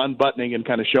thinking about unbuttoning and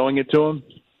kind of showing it to them.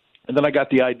 And then I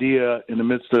got the idea in the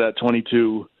midst of that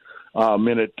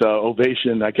 22-minute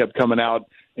ovation. I kept coming out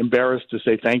embarrassed to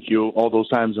say thank you all those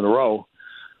times in a row.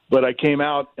 But I came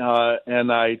out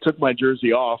and I took my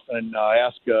jersey off, and I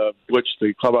asked Butch,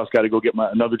 the clubhouse guy, to go get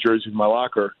another jersey from my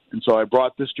locker. And so I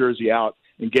brought this jersey out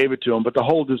and gave it to him. But the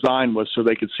whole design was so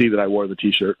they could see that I wore the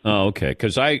T-shirt. Oh, okay.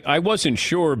 Because I wasn't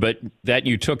sure, but that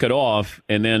you took it off.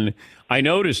 And then I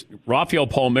noticed Rafael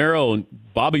Palmeiro and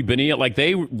Bobby Bonilla, like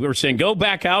they were saying, go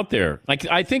back out there. Like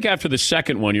I think after the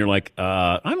second one, you're like,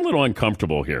 I'm a little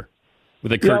uncomfortable here.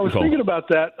 With a curtain I was call. thinking about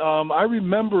that. I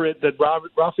remember it that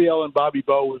Rafael and Bobby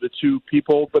Bo were the two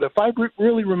people, but if I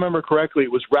really remember correctly,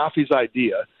 it was Rafi's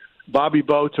idea. Bobby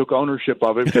Bo took ownership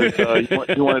of it because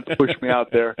he wanted to push me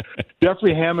out there.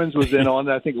 Jeffrey Hammonds was in on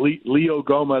it. I think Leo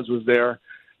Gomez was there.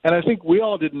 And I think we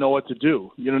all didn't know what to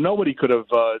do. Nobody could have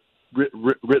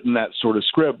written that sort of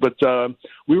script, but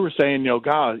we were saying,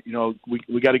 God,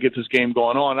 we got to get this game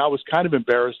going on. I was kind of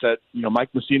embarrassed that,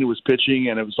 Mike Messina was pitching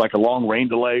and it was like a long rain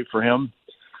delay for him.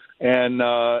 And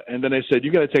then they said,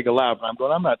 you got to take a lap. And I'm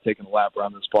going, I'm not taking a lap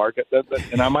around this park.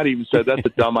 And I might even said, that's a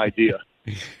dumb idea.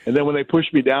 And then when they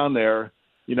pushed me down there,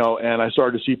 and I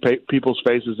started to see people's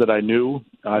faces that I knew,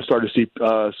 I started to see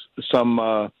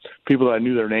some people that I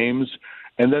knew their names.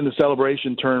 And then the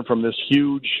celebration turned from this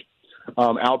huge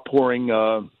outpouring,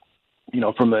 from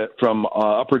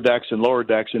upper decks and lower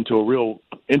decks into a real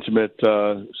intimate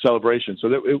celebration. So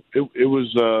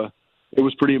it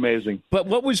was pretty amazing. But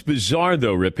what was bizarre,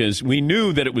 though, Rip, is we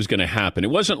knew that it was going to happen. It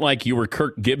wasn't like you were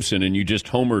Kirk Gibson and you just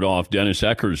homered off Dennis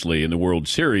Eckersley in the World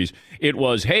Series. It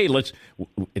was, hey,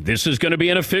 this is going to be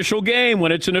an official game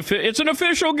when it's an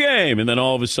official game. And then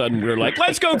all of a sudden we're like,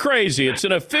 let's go crazy. It's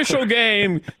an official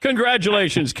game.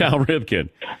 Congratulations, Cal Ripken.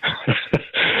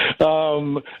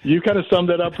 You kind of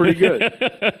summed it up pretty good.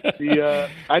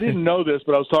 I didn't know this,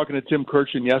 but I was talking to Tim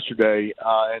Kirchin yesterday,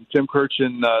 and Tim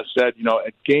Kirchin said,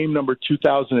 at game number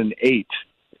 2008,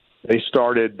 they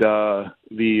started the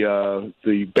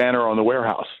banner on the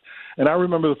warehouse. And I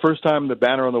remember the first time the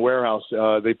banner on the warehouse,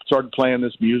 they started playing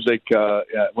this music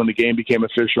when the game became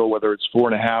official, whether it's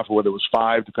 4.5 or whether it was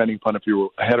 5, depending upon if you were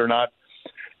ahead or not.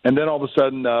 And then all of a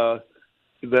sudden,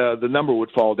 the number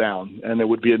would fall down, and there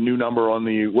would be a new number on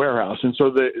the warehouse. And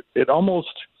so it almost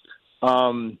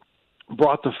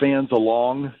brought the fans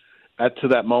along to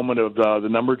that moment of the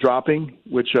number dropping,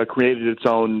 which created its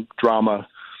own drama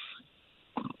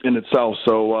in itself.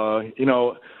 So,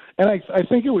 and I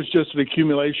think it was just an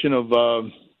accumulation of,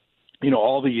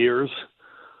 all the years.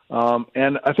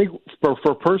 And I think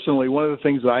for personally, one of the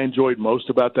things that I enjoyed most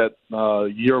about that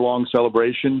year-long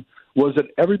celebration was that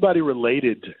everybody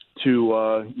related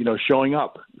to, showing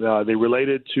up. They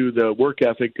related to the work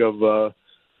ethic of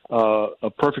a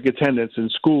perfect attendance in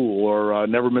school or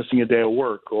never missing a day of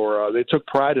work, or they took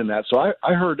pride in that. So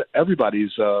I heard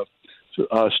everybody's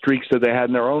streaks that they had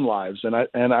in their own lives. And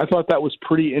I thought that was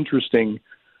pretty interesting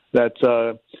that,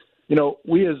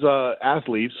 we as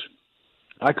athletes,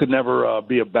 I could never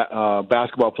be a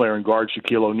basketball player and guard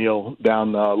Shaquille O'Neal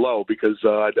down low because,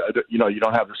 you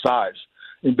don't have the size.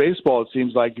 In baseball, it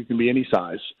seems like you can be any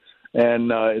size.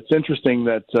 And it's interesting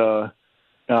that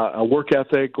a work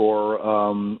ethic or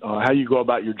how you go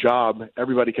about your job,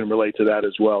 everybody can relate to that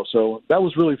as well. So that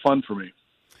was really fun for me.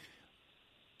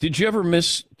 Did you ever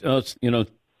miss,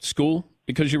 school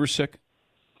because you were sick?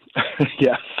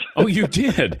 Yes. Oh, you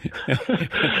did?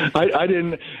 I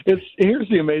didn't. Here's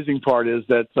the amazing part is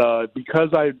that because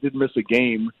I did miss a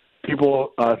game,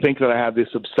 people think that I have this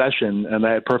obsession and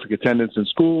I had perfect attendance in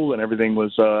school and everything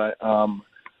was,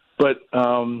 but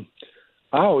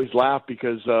I always laugh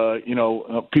because,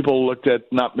 people looked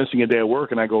at not missing a day of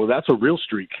work and I go, that's a real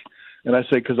streak. And I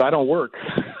say, because I don't work.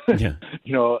 Yeah.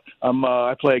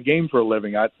 I play a game for a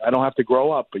living. I don't have to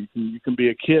grow up. But you can be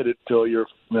a kid until you're,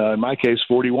 in my case,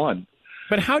 41.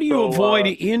 But how do you avoid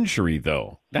injury,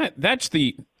 though? There's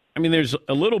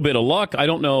a little bit of luck. I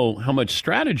don't know how much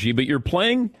strategy, but you're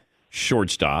playing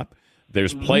shortstop.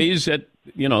 There's plays at,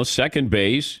 second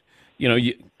base. I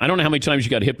don't know how many times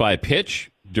you got hit by a pitch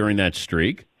during that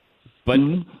streak, but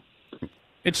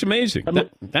it's amazing.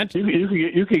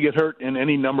 You could get hurt in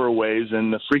any number of ways,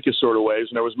 and the freakish sort of ways.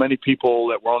 And there was many people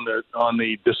that were on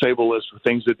the disabled list for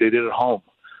things that they did at home.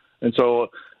 And so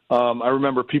I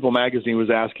remember People Magazine was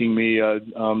asking me,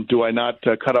 do I not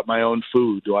cut up my own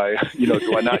food? Do I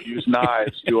not use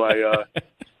knives? Do I?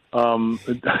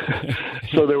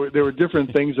 So there were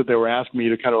different things that they were asking me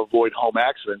to kind of avoid home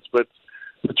accidents. But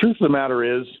the truth of the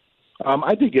matter is,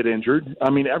 I did get injured. I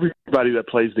mean, everybody that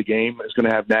plays the game is going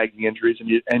to have nagging injuries,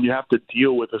 and you have to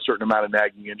deal with a certain amount of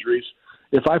nagging injuries.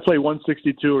 If I play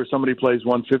 162 or somebody plays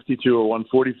 152 or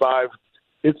 145,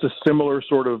 it's a similar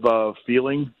sort of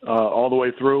feeling all the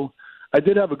way through. I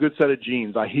did have a good set of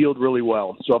genes. I healed really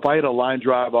well. So if I hit a line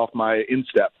drive off my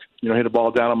instep, hit a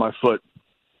ball down on my foot,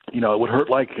 it would hurt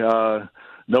like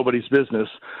nobody's business.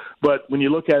 But when you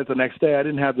look at it the next day, I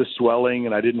didn't have the swelling,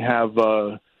 and I didn't have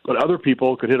but other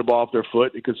people could hit a ball off their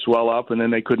foot, it could swell up, and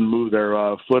then they couldn't move their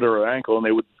foot or ankle, and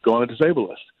they would go on a disabled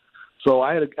list. So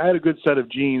I had a good set of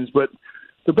genes. But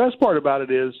the best part about it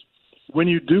is when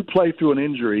you do play through an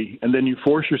injury and then you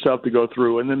force yourself to go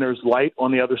through, and then there's light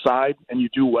on the other side and you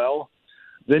do well,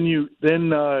 then you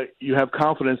have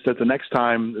confidence that the next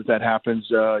time that happens,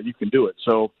 you can do it.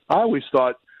 So I always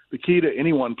thought the key to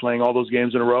anyone playing all those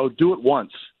games in a row, do it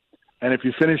once. And if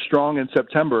you finish strong in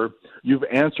September, you've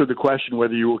answered the question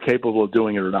whether you were capable of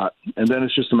doing it or not. And then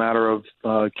it's just a matter of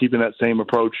keeping that same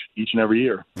approach each and every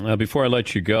year. Before I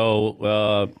let you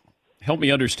go, help me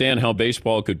understand how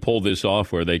baseball could pull this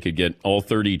off where they could get all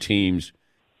 30 teams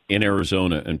in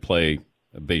Arizona and play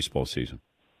a baseball season.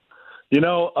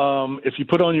 If you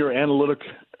put on your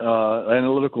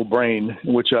analytical brain,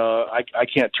 which I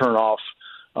can't turn off,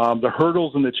 the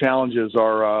hurdles and the challenges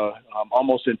are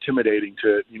almost intimidating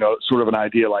to, sort of an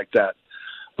idea like that.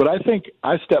 But I think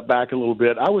I stepped back a little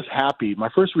bit. I was happy. My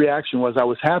first reaction was I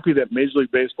was happy that Major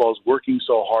League Baseball is working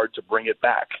so hard to bring it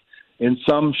back in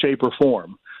some shape or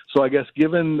form. So I guess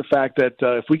given the fact that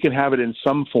if we can have it in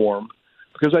some form,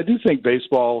 because I do think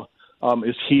baseball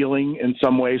is healing in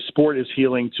some ways. Sport is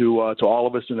healing to all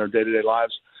of us in our day-to-day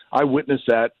lives. I witnessed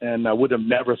that, and I would have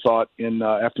never thought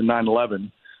after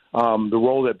 9/11 the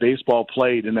role that baseball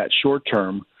played in that short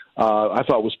term. I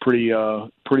thought was pretty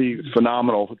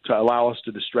phenomenal to allow us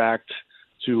to distract,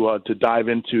 to dive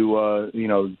into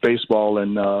baseball,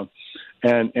 and I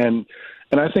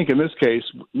think in this case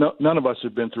none of us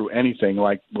have been through anything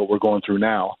like what we're going through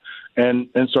now, and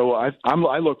so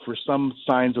I look for some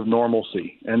signs of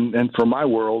normalcy, and for my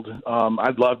world,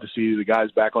 I'd love to see the guys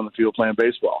back on the field playing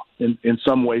baseball in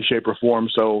some way, shape, or form,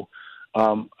 so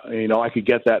I could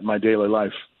get that in my daily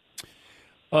life.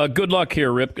 Good luck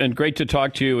here, Rip, and great to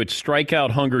talk to you. It's Strikeout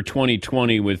Hunger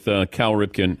 2020 with Cal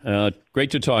Ripken.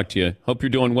 Great to talk to you. Hope you're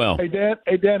doing well. Hey,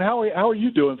 Dan, how are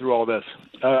you doing through all this?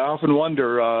 I often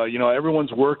wonder,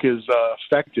 everyone's work is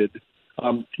affected.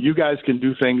 You guys can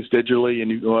do things digitally, and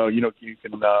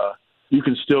you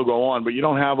can still go on, but you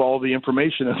don't have all the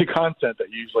information and the content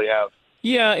that you usually have.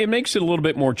 Yeah, it makes it a little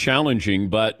bit more challenging,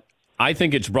 but I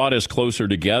think it's brought us closer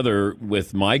together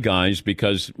with my guys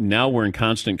because now we're in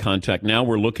constant contact. Now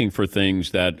we're looking for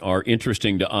things that are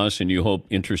interesting to us and you hope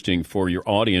interesting for your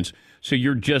audience. So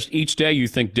you're just each day you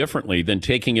think differently than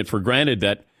taking it for granted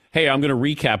that, hey, I'm going to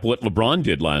recap what LeBron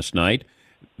did last night.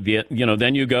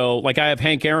 Then you go, like I have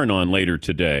Hank Aaron on later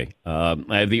today. I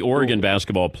have the Oregon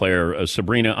basketball player,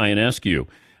 Sabrina Ionescu.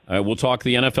 We'll talk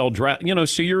the NFL draft.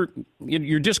 So you're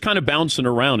just kind of bouncing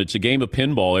around. It's a game of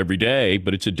pinball every day,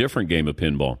 but it's a different game of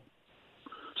pinball.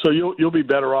 So you'll be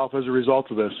better off as a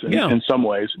result of this in some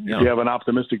ways. Yeah. If you have an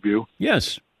optimistic view.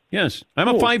 Yes. I'm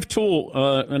a 5-tool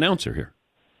announcer here.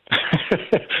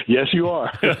 Yes, you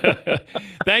are.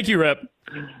 Thank you, Rip.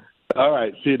 All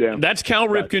right. See you, Dan. That's Cal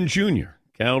Ripken Jr.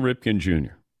 Cal Ripken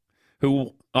Jr.,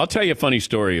 who I'll tell you a funny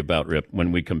story about Rip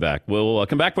when we come back. We'll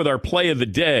come back with our play of the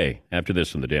day after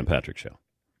this on the Dan Patrick Show.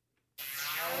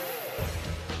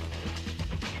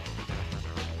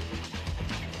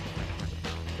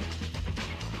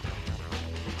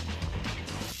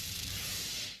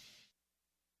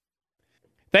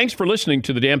 Thanks for listening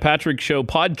to the Dan Patrick Show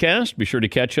podcast. Be sure to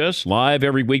catch us live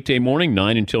every weekday morning,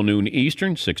 9 until noon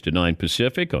Eastern, 6 to 9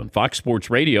 Pacific on Fox Sports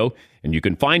Radio. And you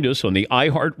can find us on the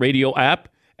iHeartRadio app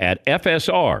at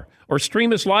FSR or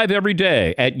stream us live every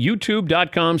day at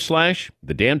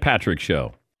youtube.com/The Dan Patrick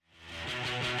Show.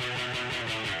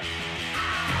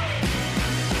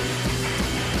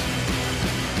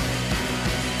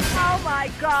 Oh,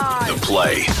 my God. The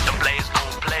play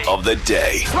of the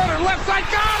day. Runner left side,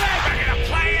 got it! We're going to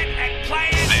play it and play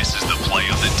it. This is the play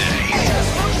of the day.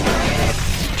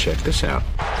 Check this out.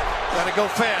 Got to go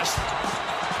fast.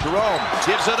 Jerome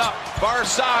gives it up. Far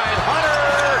side.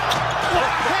 Hunter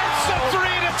hits the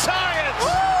three to tie it.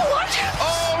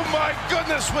 Oh, my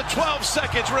goodness, with 12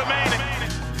 seconds remaining.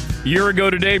 A year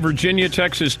ago today, Virginia,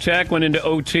 Texas Tech went into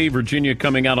OT. Virginia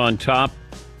coming out on top.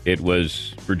 It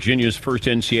was Virginia's first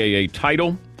NCAA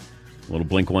title. A little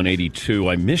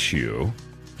Blink-182, I Miss You,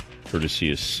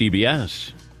 courtesy of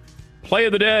CBS. Play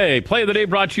of the day. Play of the day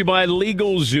brought to you by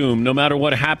LegalZoom. No matter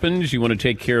what happens, you want to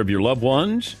take care of your loved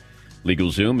ones.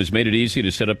 LegalZoom has made it easy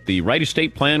to set up the right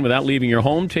estate plan without leaving your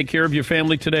home. Take care of your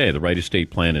family today. The right estate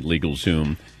plan at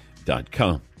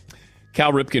LegalZoom.com.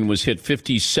 Cal Ripken was hit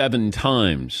 57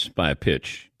 times by a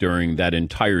pitch during that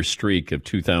entire streak of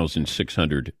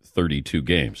 2,632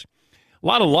 games. A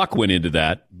lot of luck went into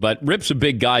that, but Rip's a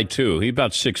big guy, too. He's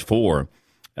about 6'4".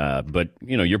 But,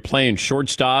 you're playing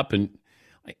shortstop, and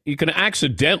you can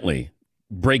accidentally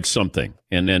break something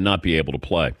and then not be able to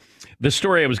play. The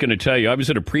story I was going to tell you, I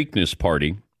was at a Preakness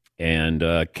party, and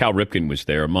Cal Ripken was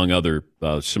there, among other,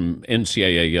 some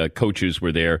NCAA coaches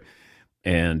were there.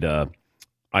 And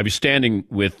I was standing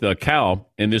with Cal,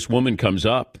 and this woman comes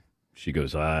up. She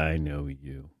goes, I know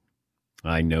you.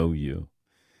 I know you.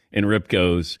 And Rip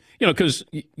goes, because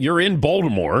you're in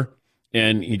Baltimore.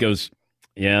 And he goes,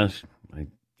 yes,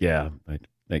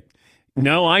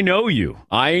 no, I know you.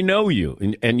 I know you.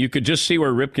 And you could just see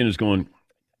where Ripken is going,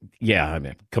 yeah, I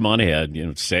mean, come on ahead.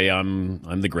 Say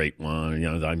I'm the great one.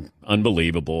 I'm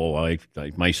unbelievable.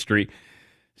 My streak.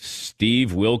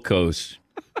 Steve Wilkos.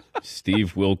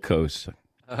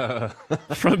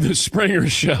 From the Springer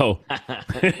Show.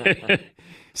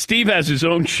 Steve has his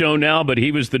own show now, but he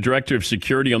was the director of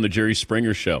security on the Jerry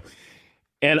Springer Show.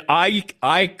 And I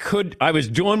was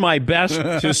doing my best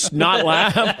to not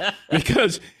laugh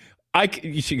because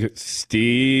she goes,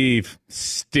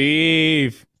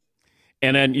 Steve.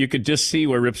 And then you could just see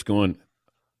where Rip's going,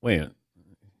 wait,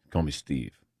 call me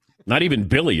Steve. Not even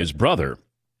Billy, his brother.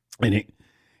 And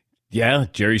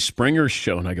Jerry Springer's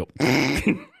show. And I go,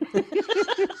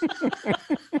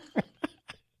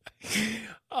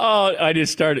 oh, I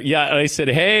just started. Yeah, and I said,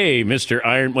 "Hey, Mr.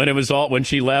 Iron." When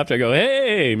she left, I go,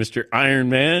 "Hey, Mr. Iron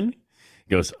Man."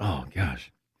 He goes, "Oh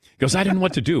gosh." He goes, "I didn't know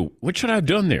what to do. What should I have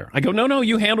done there?" I go, "No,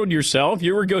 you handled yourself.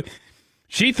 You were good."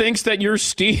 She thinks that you're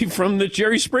Steve from the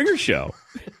Jerry Springer Show.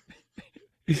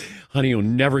 Honey, you'll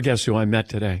never guess who I met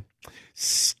today.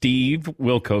 Steve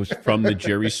Wilkos from the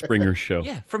Jerry Springer Show.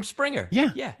 Yeah, from Springer.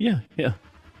 Yeah.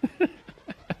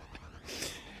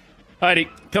 Heidi,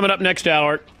 coming up next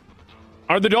hour.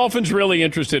 Are the Dolphins really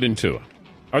interested in Tua?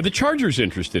 Are the Chargers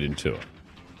interested in Tua?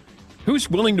 Who's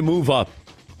willing to move up?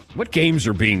 What games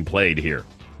are being played here?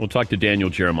 We'll talk to Daniel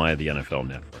Jeremiah of the NFL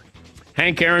Network.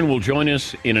 Hank Aaron will join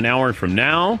us in an hour from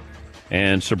now,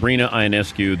 and Sabrina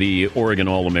Ionescu, the Oregon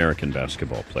All-American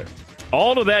basketball player.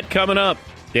 All of that coming up.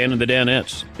 Dan and the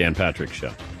Danettes, Dan Patrick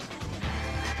Show.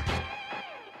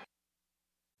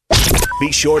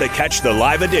 Be sure to catch the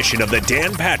live edition of the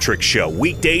Dan Patrick Show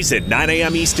weekdays at 9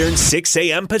 a.m. Eastern, 6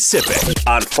 a.m. Pacific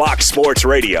on Fox Sports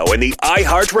Radio and the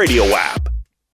iHeartRadio app.